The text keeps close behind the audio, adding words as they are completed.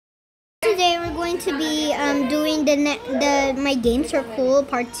going to be doing the my games are cool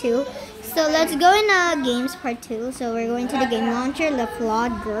part 2. So let's go in games part 2. So we're going to the game launcher, the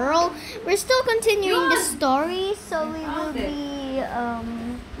flawed girl. We're still continuing the story, so we will be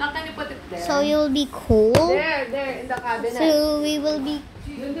so you will be cool. There in the cabinet. So we will be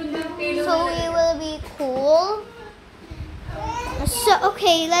cool. So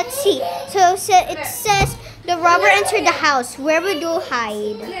okay, let's see. So it says the robber entered the house. Where would you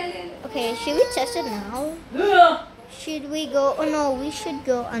hide? Okay, should we test it now? Should we go? Oh no, we should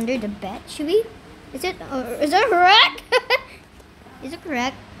go under the bed. Should we? Is that correct? Is it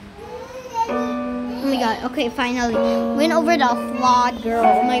correct? Oh my god. Okay, finally. Went over the flawed girl.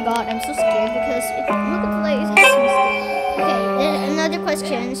 Oh my god, I'm so scared because look at the lights. Okay, another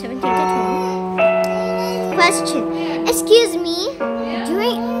question. 17 to 20. Question. Excuse me.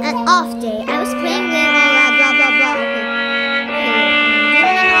 During an off day, I was playing game blah blah blah.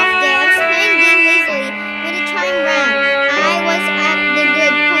 During an off day, I was playing game lazily when the chime rang. I was at the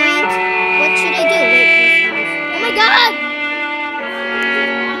good point. What should I do? Wait, oh my god!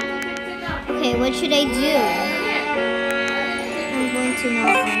 Okay, what should I do? I'm going to know.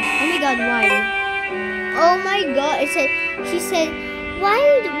 Oh my god, why? Oh my god, she said, why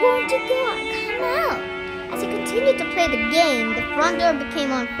won't you come out? As I continued to play the game, the front door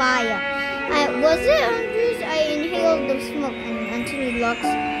became on fire. I inhaled the smoke until it lost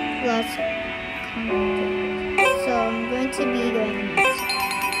contact. So I'm going to be going next.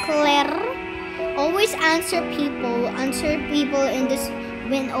 Claire, always answer people in this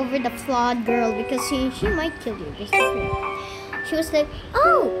win over the flawed girl because she might kill you basically. She was like,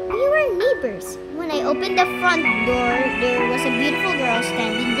 oh, we were neighbors. When I opened the front door, there was a beautiful girl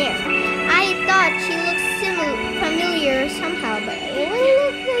standing there. I thought she looked familiar somehow, but it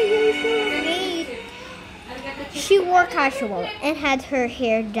looked the usual. She wore casual and had her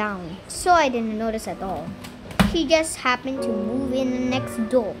hair down, so I didn't notice at all. She just happened to move in the next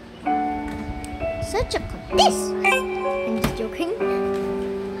door. Such a this. I'm just joking.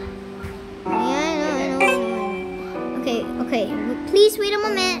 Yeah, I know. Okay. Please wait a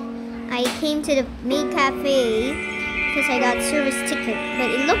moment. I came to the maid cafe because I got service ticket, but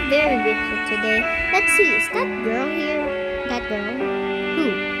it looked very beautiful today. Let's see, is that girl here? That girl? Who?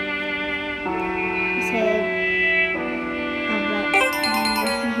 He said,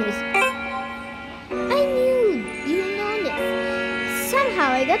 I knew you know this.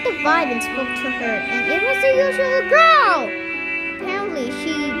 Somehow I got the vibe and spoke to her, and it was the usual girl. Apparently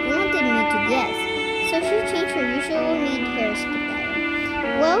she wanted me to guess, so she changed her usual maid hairstyle.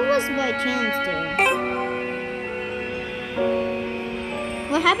 Well, it was by chance there.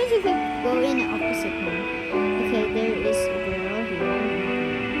 What happens if we go in the opposite one? Okay, there is a girl here.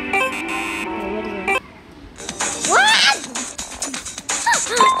 Okay, what is it? What?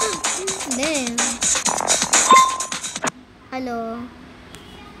 Damn. Hello.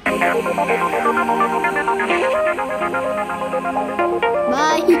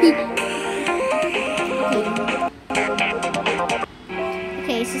 Bye.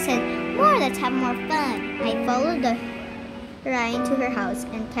 Okay, she said, more, let's have more fun. I followed her into her house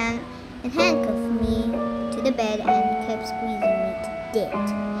and handcuffed me to the bed and kept squeezing me to death.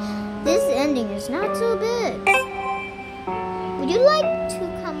 This ending is not so bad. Would you like to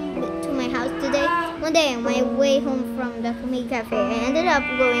come to my house today? One day on my way home from the maid cafe, I ended up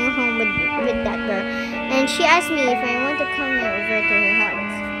going home with that girl, and she asked me if I want to come over to her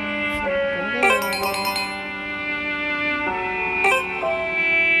house.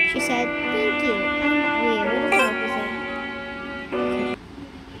 She said, thank you. Wait, what is that?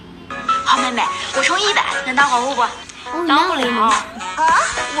 好妹妹，我充100，能当好户不？当不了。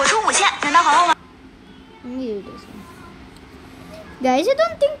我充5000，能当好户吗？ Guys, I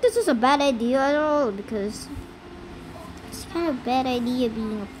don't think this is a bad idea at all because it's kind of a bad idea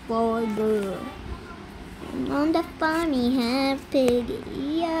being a flawed girl. I'm on the funny happy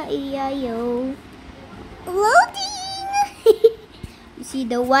E-I-E-I-O. Loading! You see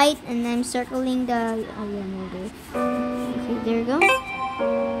the white and I'm circling the... Oh yeah, no, there. Okay, there we go.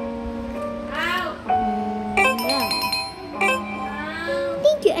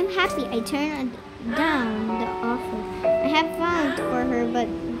 Thank you, I'm happy. I turned down the offer I had found for her, but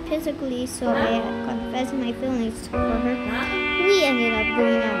physically, so I confessed my feelings for her. We ended up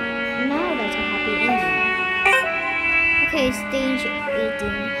going out. Now that's a happy ending. Okay, stage 18.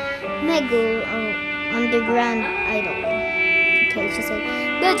 Mego Underground Idol. Okay, she said,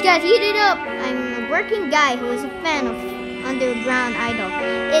 let's get heated up. I'm a working guy who is a fan of Underground Idol.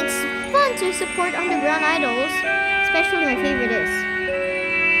 It's fun to support Underground Idols, especially my favorite is.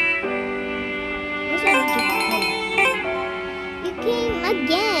 What's that? You came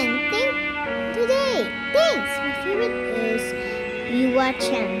again. Thank to Yua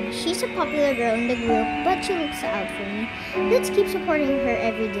Chen. She's a popular girl in the group, but she looks out for me. Let's keep supporting her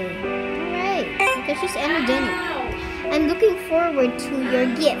every day. Alright, because she's energetic. I'm looking forward to your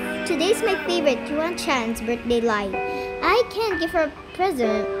gift. Today's my favorite, Yuan Chan's birthday light. I can't give her a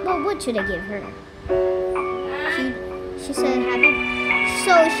present. Well, what should I give her? She said happy.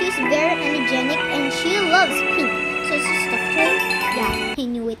 So she's very energetic and she loves pink. So she's stuffed her. Yeah, I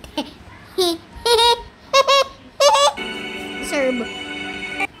knew it. Serb.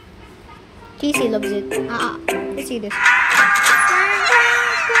 Casey loves it. Let's see this.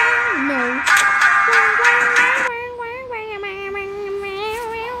 No.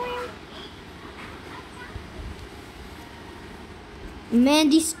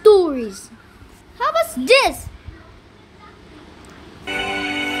 Mandy stories. How was this?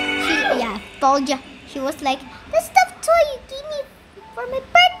 Told ya. She was like, the stuffed toy you gave me for my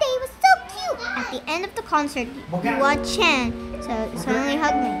birthday was so cute. At the end of the concert, Yua Chen suddenly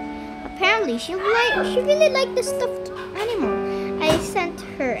hugged me. Apparently, she really liked the stuffed animal. I sent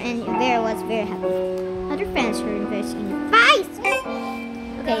her and Vera was very happy. Other fans were investing in fights.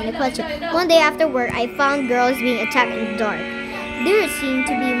 Okay, the question. One day after work, I found girls being attacked in the dark. There seemed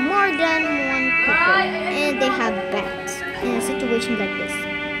to be more than one couple, and they have bats in a situation like this.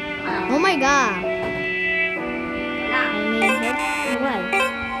 Oh my god! I may help. Why?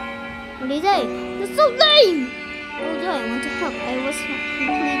 What did they say? That's so lame! Although I want to help, I was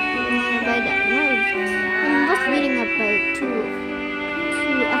completely reminded by that nerves and was leading up to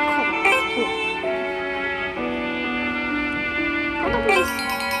a cult. Hold on, please.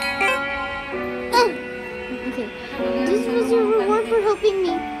 Oh! Okay. This was your reward for helping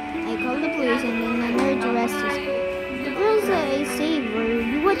me. I called the police and then the nerd arrested us. The girls I saved were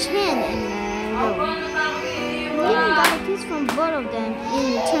Yua Chen and Ro. We even got a kiss from both of them in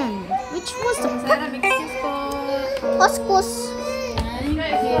return, which was the plus.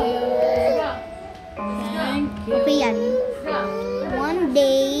 Okay, yan. One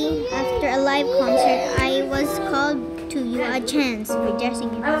day, after a live concert, I was called to Yua Chan's for dressing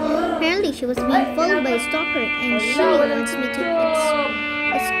him. Apparently, she was being followed by a stalker, and she wants me to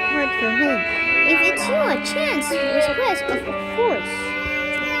escort her home. If it's Yua Chan's request, of course.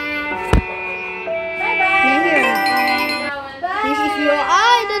 This is your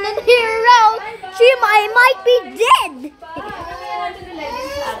idol and hero. I might be dead.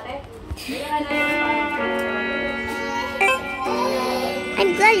 I'm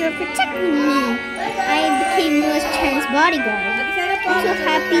glad you're protecting me. I became Yua Chan's bodyguard. I'm so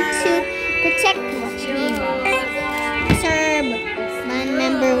happy to protect you. Serb, man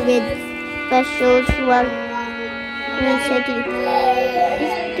member with special swag.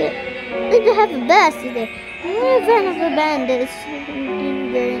 If you have a best today, I'm a fan of a band that is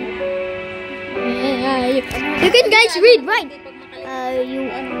you can guys read, right? You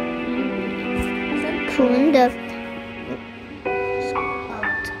pruned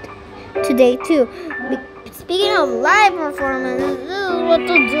today too. Speaking of live performance, this is what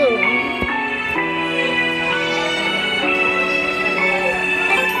to do.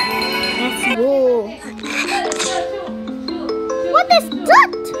 Let's go. What is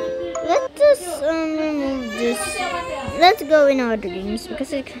that? Let's remove this. Let's go in other games because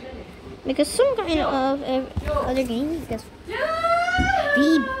some kind of other games because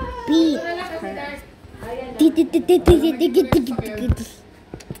we beat her.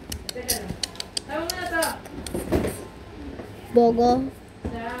 Bogo.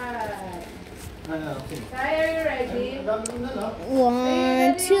 Are you ready?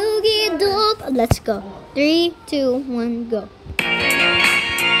 1, 2, get up. Let's go. 3, 2, 1, go.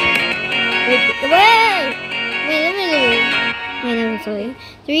 Wait, I'm sorry.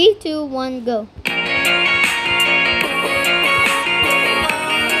 3, 2, 1, go.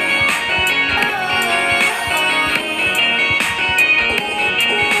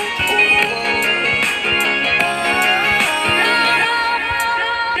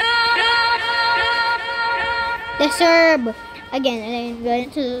 The Serb. Again, and I'm going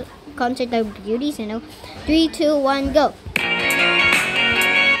to concert of beauties, 3, 2, 1, go.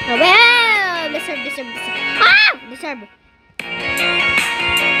 Oh, well, the Serb. Ah! The Serb.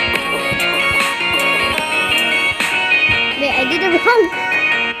 Wait, I did it wrong.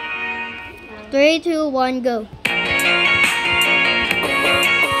 3, 2, 1, go.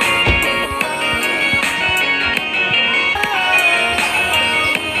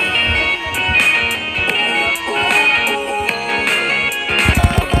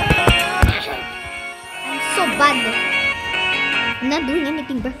 I'm not doing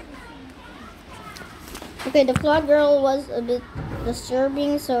anything, bro. Okay, the Flood Girl was a bit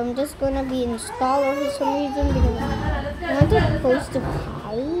disturbing, so I'm just gonna be installer for some reason because I want supposed to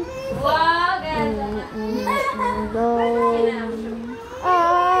hide? No.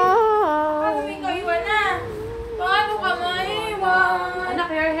 Kami ko iwan na. Paano ka maiwan? Anak,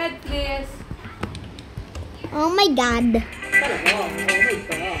 your head please. Oh my god.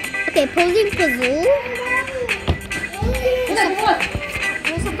 Okay, posing puzzle.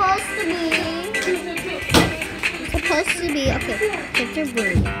 We're supposed to be, okay, picture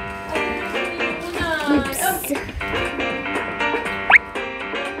bird. Oops.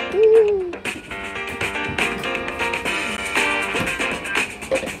 Ooh.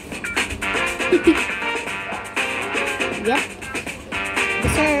 Yep.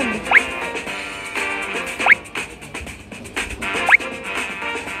 Deserve.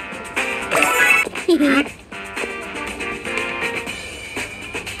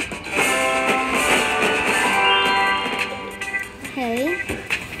 Okay.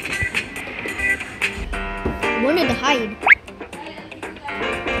 Wanted to hide.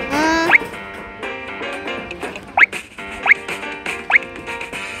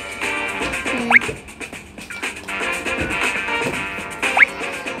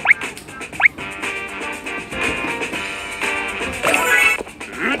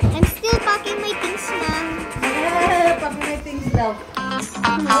 I'm still packing my things, ma'am. Pag may things daw.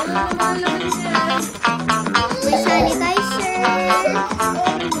 My sanitizer.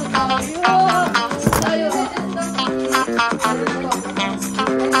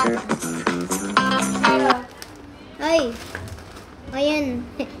 Ay. Ayan.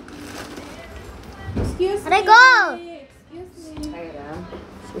 Excuse Aray ko! Excuse me.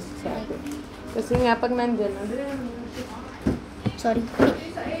 Kasi nga pag nandyan, Sorry.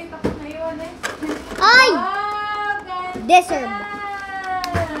 sa 8 ako na yun eh. Ay! Wow, ganda! Deserve.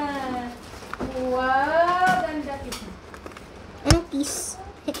 Wow, ganda kita. Anong kiss?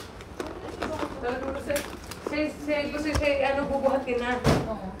 Talaga mo kasi ano, bubuhatin na.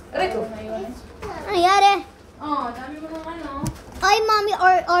 Oo. Aray ko. Ano nangyari? Oo, dami mo ng ano. Ay, mommy,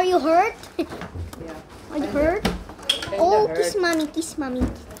 are you hurt? Yeah. Are you hurt? Oh, kiss mommy, kiss mommy.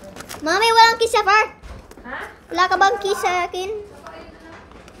 Mommy, walang kiss sa far. Ha? Wala ka bang kiss sa akin?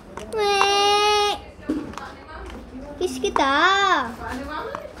 Weh! Kiss kita. Paano mama?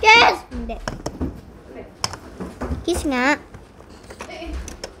 Kiss! Hindi. Kiss nga.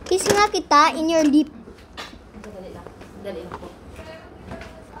 Kiss nga kita in your lip. Dali lang po.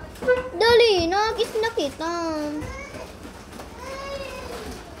 Dali na, kiss na kita.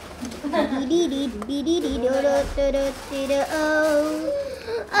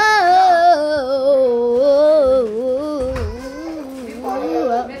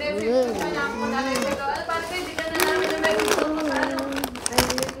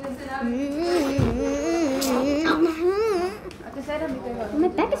 My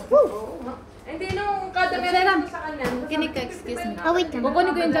back is full. Hindi nung kada meron sa kanya. Kinig ka, excuse me. Oh, wait lang.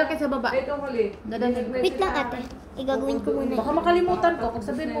 Kukunin ko yung jacket sa baba. Ito huli. Dadalhin ko. Wait lang ate. Igagawin ko muna. Baka makalimutan ko. Pag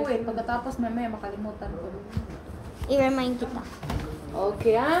sabihin mo wait, pagkatapos mamaya makalimutan ko. I-remind kita.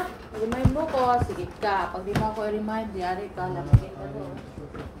 Okay ha? Remind mo ko. Sige ka. Pag di mo ako i-remind, diari ka. Lamagin ka doon.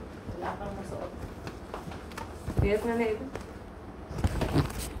 Wala kang masuot. Yes na ito.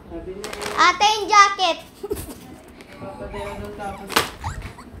 Sabi niya Ate, yung jacket. papadala ng tapos.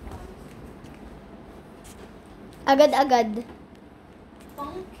 Agad-agad.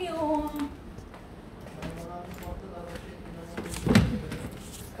 Thank you.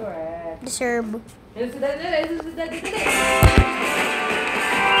 Correct. Deserve. Yan si Daddy. Yan si Daddy.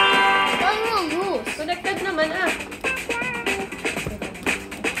 Ano ang rules? Connected naman ah.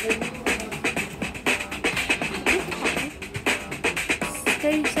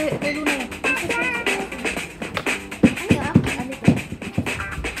 Kay Luna.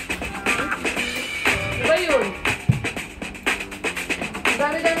 Diba yun? Ang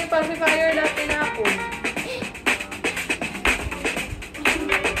dami-dami pacifier na tinapon.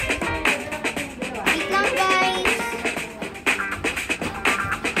 Wait lang, guys.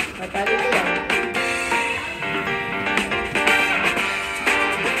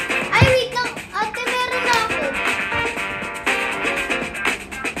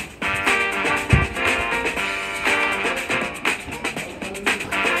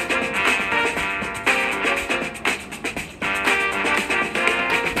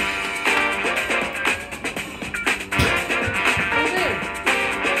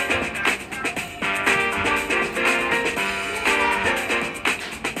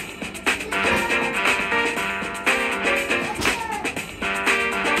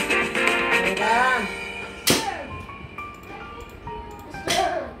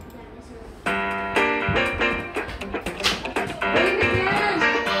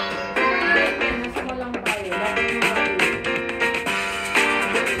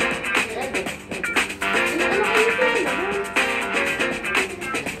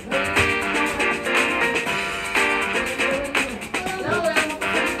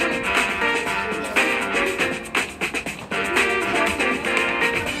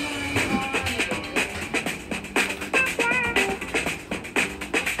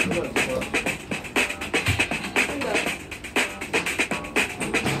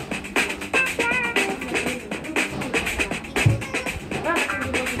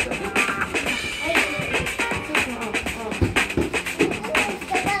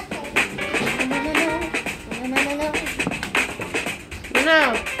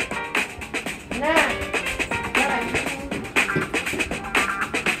 Na.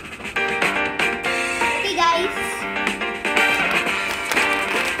 Okay, guys.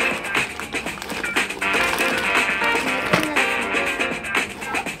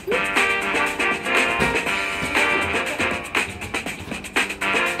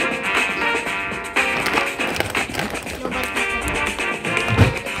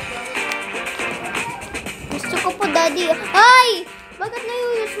 Gusto ko po, Daddy. Ay! Bakit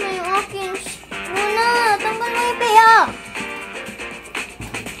nayuyos mo yung akin? Muna, tanggal mo yung kaya.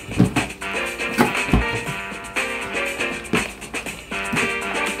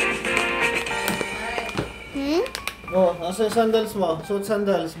 Hmm? Oh, nasa yung sandals mo? Suot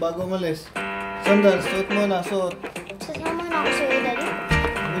sandals bago umalis. Sandals, suot mo na, suot. Sasama na ako sa'yo, Daddy.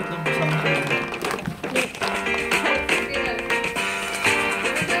 Wait lang, kasama siya.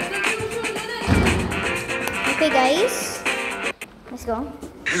 Okay, guys. Let's go.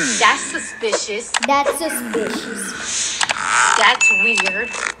 That's suspicious. That's suspicious. That's weird.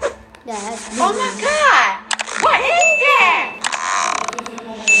 That's Oh my god! What is that?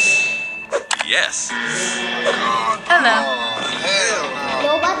 Yes. Hello.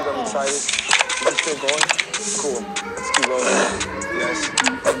 Yo, what Excited. Is it still going? Cool. Let's keep rolling. Yes.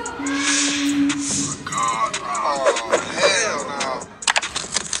 Oh, hell no.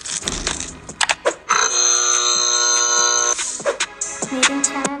 Made in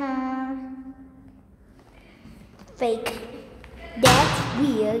China. Fake. That's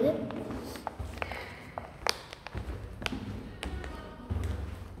weird.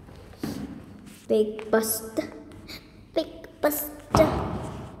 Fake pasta. Fake pasta.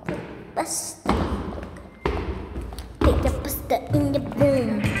 Fake pasta. Take the pasta in the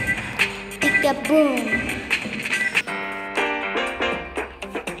boom. Take the boom.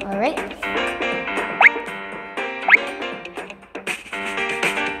 Alright.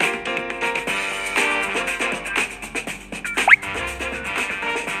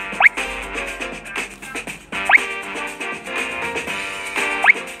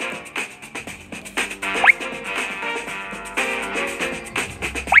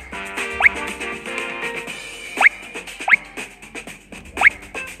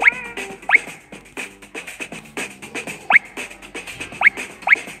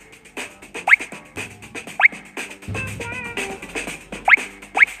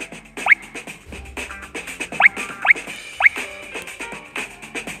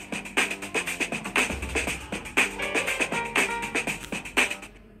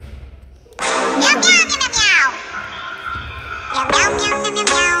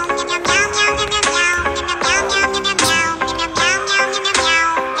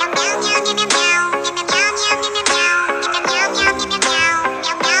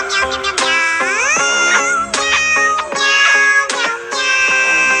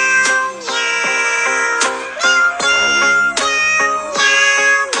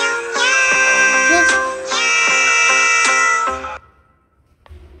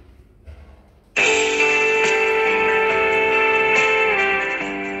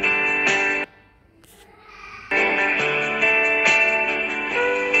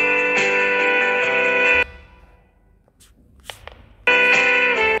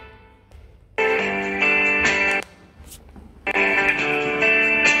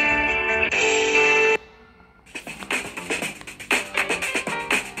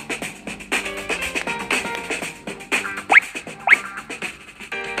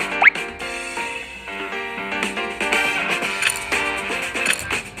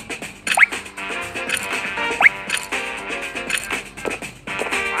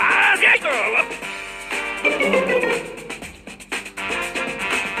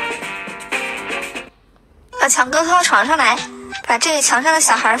把强哥拖到床上来，把这个墙上的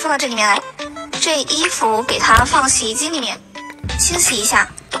小孩放到这里面来，这衣服给他放洗衣机里面，清洗一下，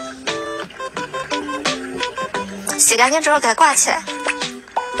洗干净之后给它挂起来，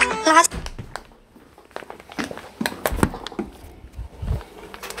拉。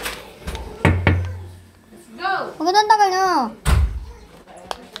 Huwag na tagal na.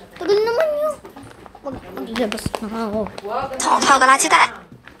 Tagal naman yun. Maglabas na ako. 套个垃圾袋。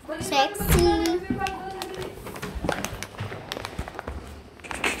 Sexy.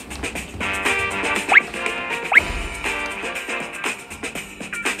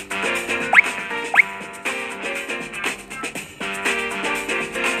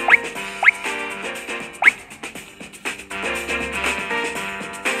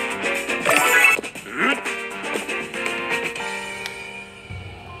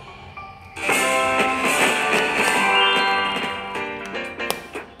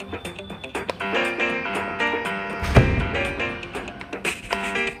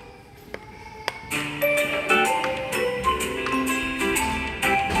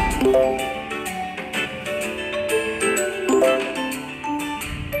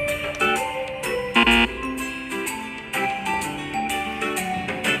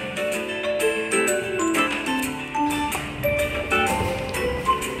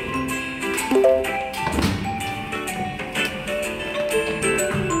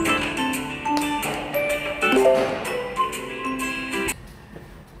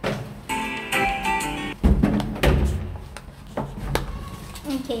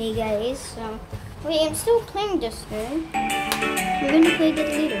 Okay, guys. Wait, I'm still playing this game. We're gonna play that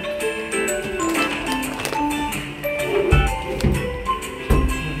later.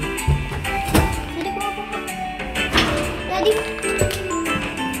 Daddy.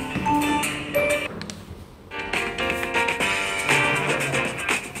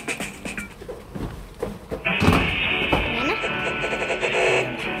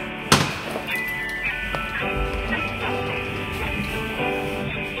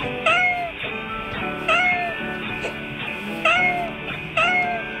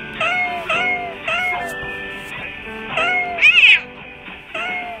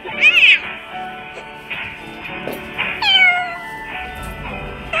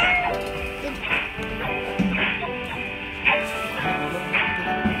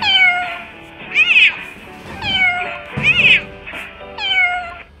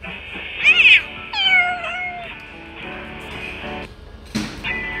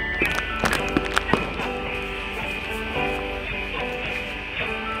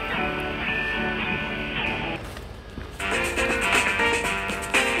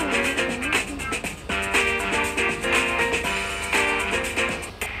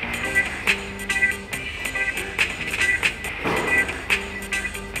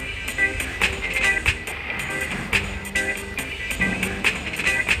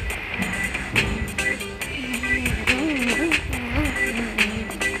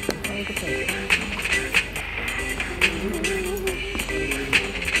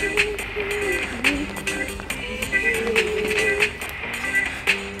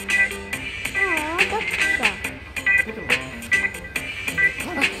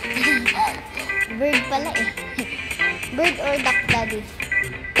 Bird pala eh. Bird or duck, Daddy?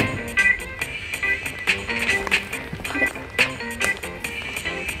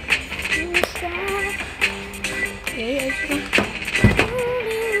 Daddy.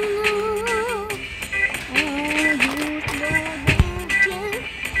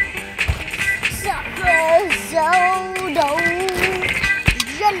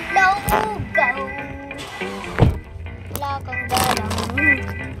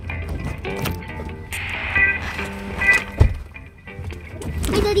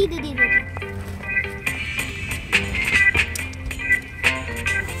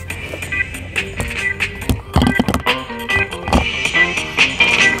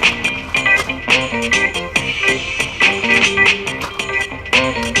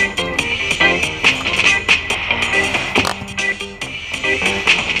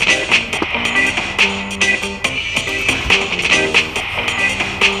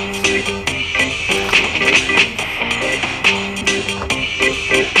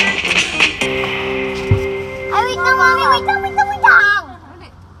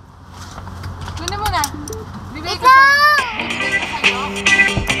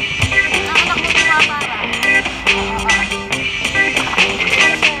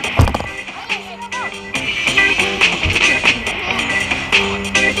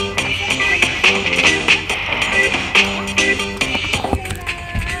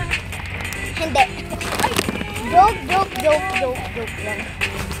 Joke lang.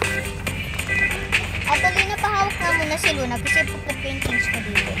 At Alina, pahawak na muna si Luna kasi pupunta-paintings ko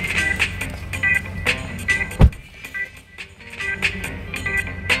dito.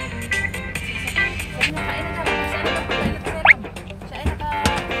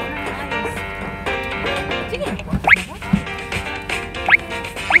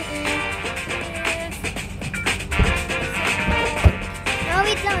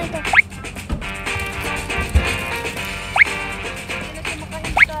 Wait lang ito.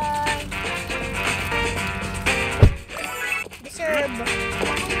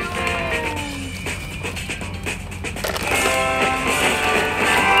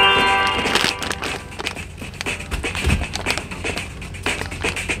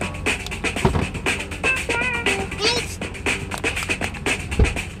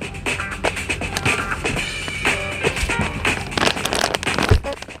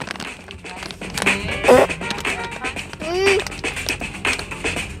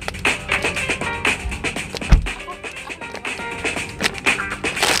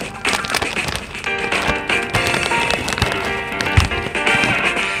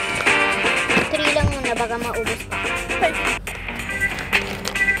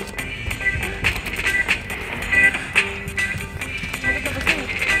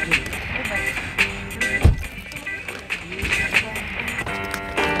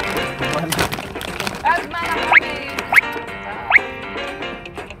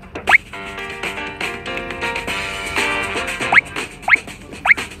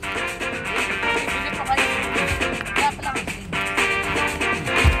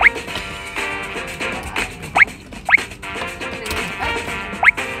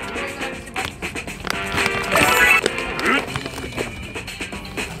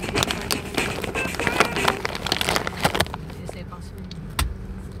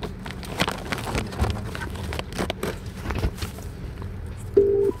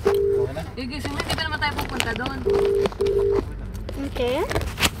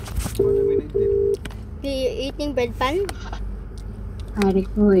 Malaminate din. You eating bread pan? Ari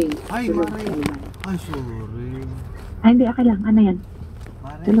ko eh. Ay, Tulog Mare. ka naman. Ay, sorry. Ay, hindi. Okay lang. Ano yan?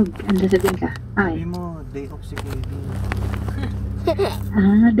 Mare, Tulog. Ando sa din ka. sabi Ay. mo, day off si Kevin.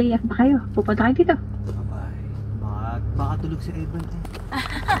 Day off ba kayo? Pupunta kayo dito? Bye-bye. Baka tulog si Evan eh.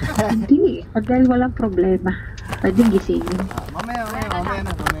 Hindi. Dahil walang problema. Pwede gisingin. Mamaya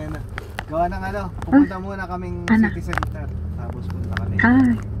na. Gawa ng pupunta muna kaming Ano? city center. Tapos punta kami.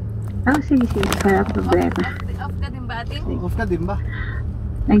 Sige. Walang problema. Off ka din ba, ating? Off ka din ba?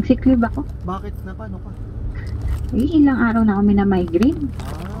 Nag-sick leave ako. Bakit na paano ka? Ilang araw na kami na migraine.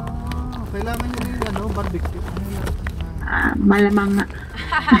 Kailangan nyo na yung barbecue. Malamang nga.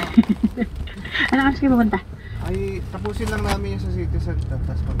 Ano kasi kayo pupunta? Ay, tapusin lang namin yung sa city center.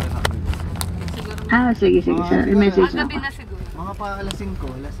 Tapos punta namin. Sige. Siguro. I-message Gabi ako. na siguro. Mga pa alas 5,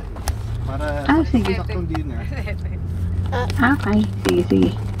 alas 6. Para Sige. saktong dinner. Okay.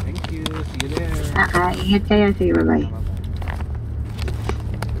 Sige. Thank you. See you there. Ingat kayo. Sige, bye-bye.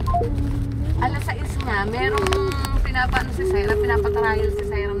 Alas 6 nga, merong si Syra, pinapatrial si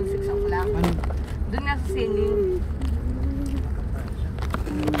Syra ng 6 o'clock. Ano? Doon nga sa sining.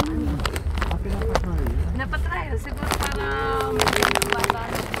 Napatrial, siguro para mabigyan ng bata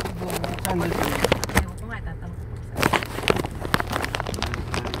ng football. Saan ba sila? Ewan ko nga, tatanong ko.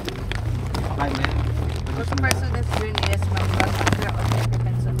 Kain na yan. Also, for students green is mag-run after or it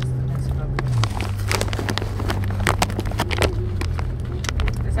depends on the student's program.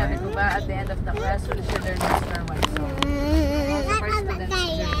 Sabi ko ba, at the end of the class, we should learn master one. So, also for students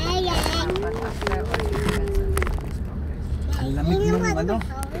green is mag-run after or it depends on the student's progress. Ang lamig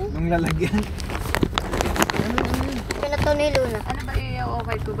nung lalagyan. Pinato ni Luna. Ano ba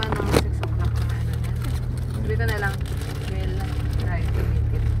okay ko ba ng 6 o'clock na ano niya? Dito na lang, we'll try to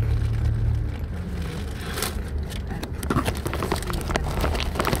make it.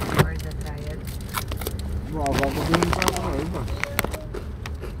 For the trial. Babaguhin pa ako. Iba.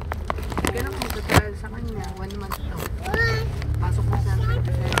 Kailan ko mag-trial sa kanya? 1 month to. Pasok na sa 27.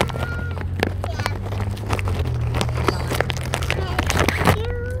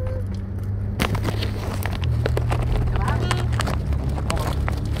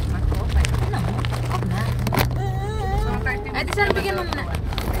 Ay, di sana bigyan mo muna.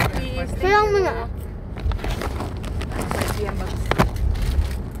 Kailangan mo na. 5 p.m. bags.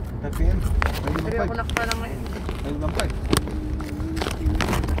 5 p.m. 3 o'clock pa lang ngayon. Ayun lang pa eh.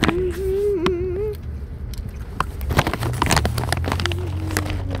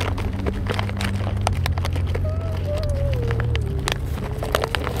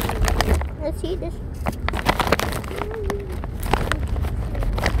 Let's see this.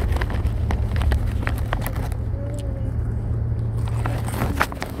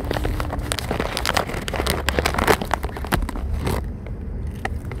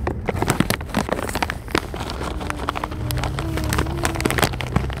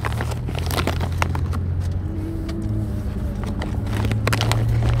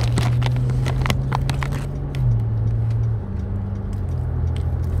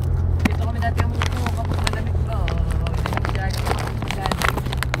 Dito kami dati ang muto kapag malamig pa.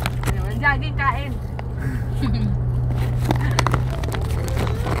 Jogging, kain.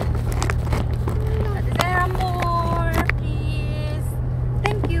 Ate Sarah, more, please.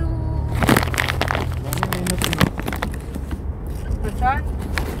 Thank you. Pagsan?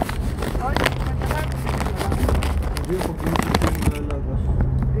 Oh, pagsan. Sabi ko, pag yung lalabas.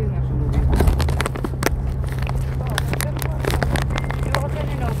 Ayun nga. Sunugin ko. Hindi ko kasi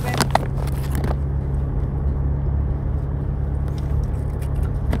in-open.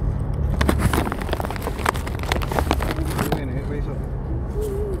 Ayun eh, paiso.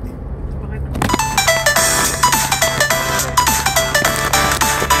 Bakit?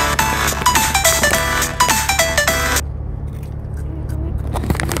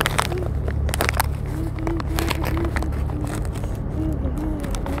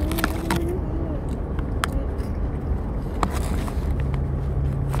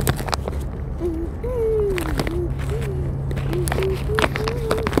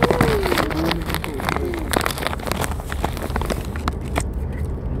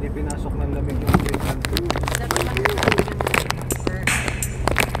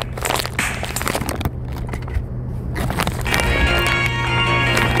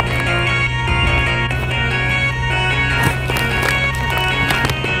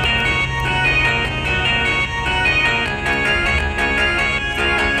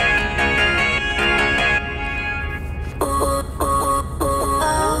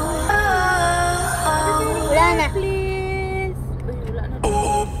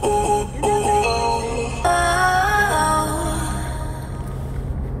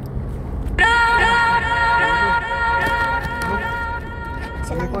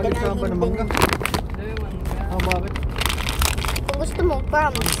 Kailangan ba ng mangga? Dami mangga. Ah, bakit? Kung gusto mo,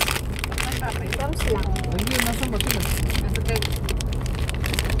 promise. Promise lang. Ay, yun, nasan ba sila? Nasa kay...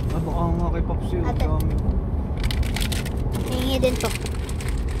 Ah, baka nga kay Pops yun. Ate. Dami. Hingi din to.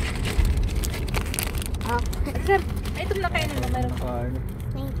 Ah, Sir, ay ito na kayo nila. Meron. Nakain.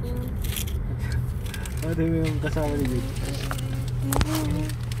 thank you. Ah, dami yung kasama ni Jake.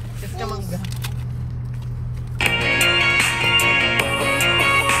 Just ka mangga.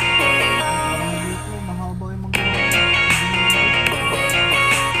 Dito, mahaba yung mangga.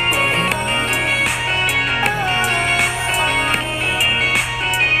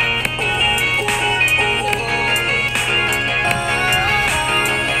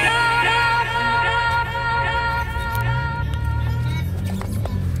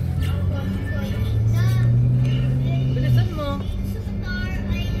 Bilisan mo.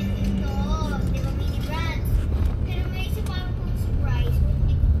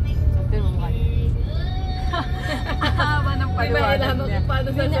 Sabi mo mukha niya. Haba ng paliwanag niya.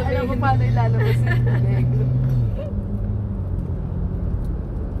 Hindi na alam mo paano ilalabas yung negro.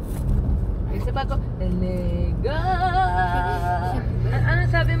 Ay, isa pa ko. Lega. Ano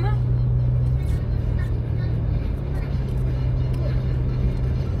sabi mo?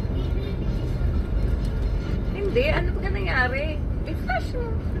 Hindi, ano ba nangyari? I-flash mo.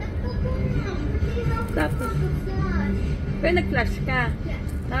 Tapos, pero nag-flash ka.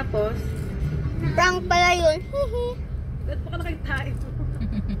 Tapos, Prank pala yun. ba't pa ka nakitayo?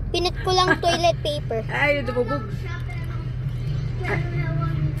 Pinit ko lang toilet paper. Ay, yung dumubog.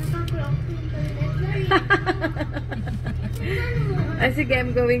 Ah, sige,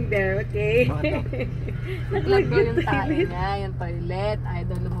 I'm going there, okay? Nag-vlog yung tayo niya, yung toilet. Ay,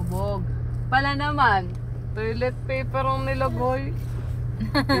 daw lumubog. Pala naman, toilet paper ang nilagoy.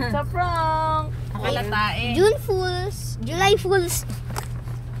 It's a prank! Akalatae. June Fools. July Fools.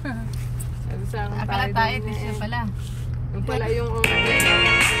 Akalatae, siya pala. Yung pala yung...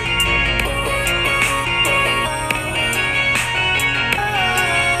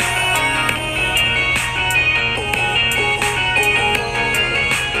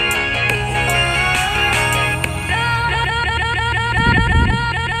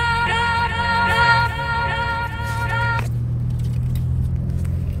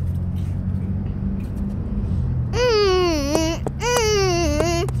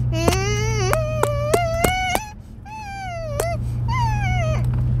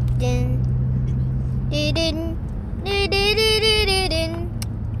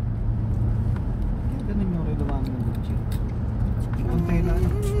 Ganun yung reluwangan ng Gucci. Antay na ano.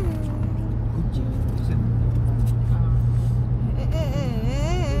 Gucci. Kasi,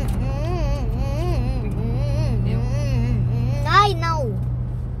 I know.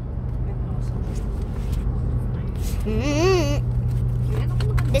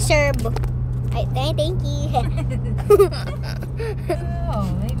 Deserve. Ay, thank you.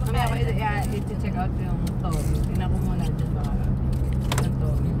 Mamaya ko i-check out yung Tommy. Tingnan ko muna dyan baka ng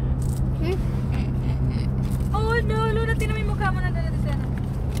Tommy na. Oh no, Luna, tinan mo yung mukha mo na dala sa ano.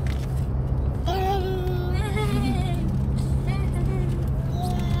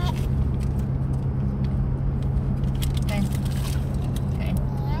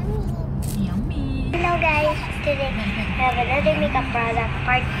 Hello guys, today I have another makeup product,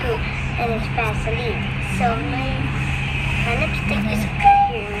 part 2, and it's Vaseline. So my lipstick is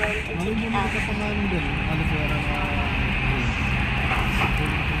here. I'm going to take it out. kasamahan din. Ano po yan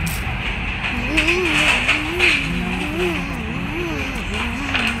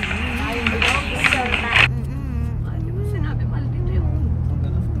Ay, di ba sinabi mahal dito yung... ang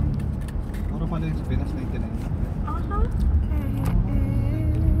gano'n? Mura pala yung sa Pinas, 99. Aha. Mahal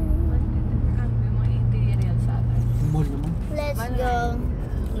dito yung mga interior sa atin. Yung mall naman. Let's go.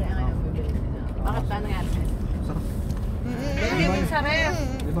 Kaya ngayon bibili nila. Bakit ba nangyari sa'yo? Sarap. Hindi mo sa ref.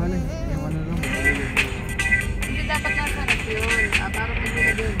 Di ba lang? Yung ano lang. Hindi dapat nasa ref yun. Parang pag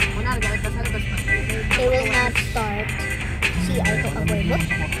nilagay. Kunwari, gamit ka sa labas. They will not start. See, I took a board.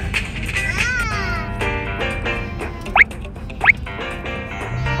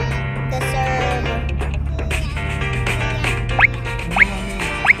 Deserve.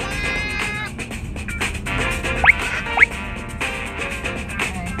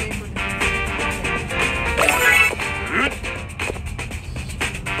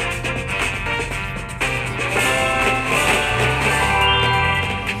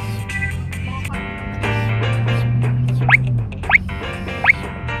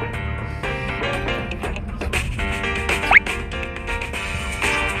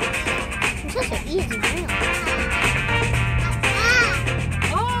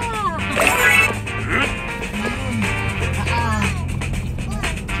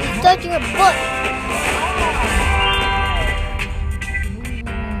 Robot.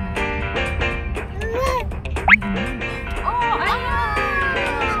 Oh,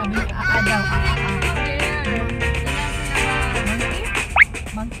 ayan! Sabi niya, daw.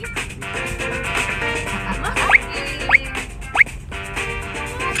 Monkey?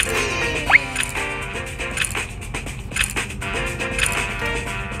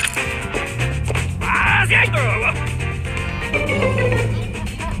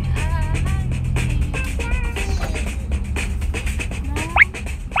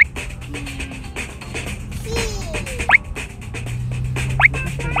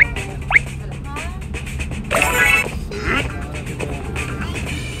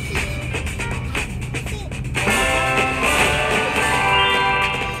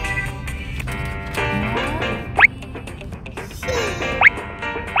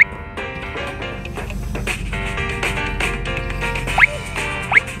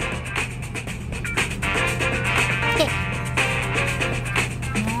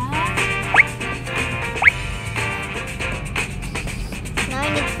 Now I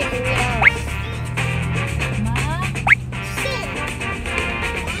need to figure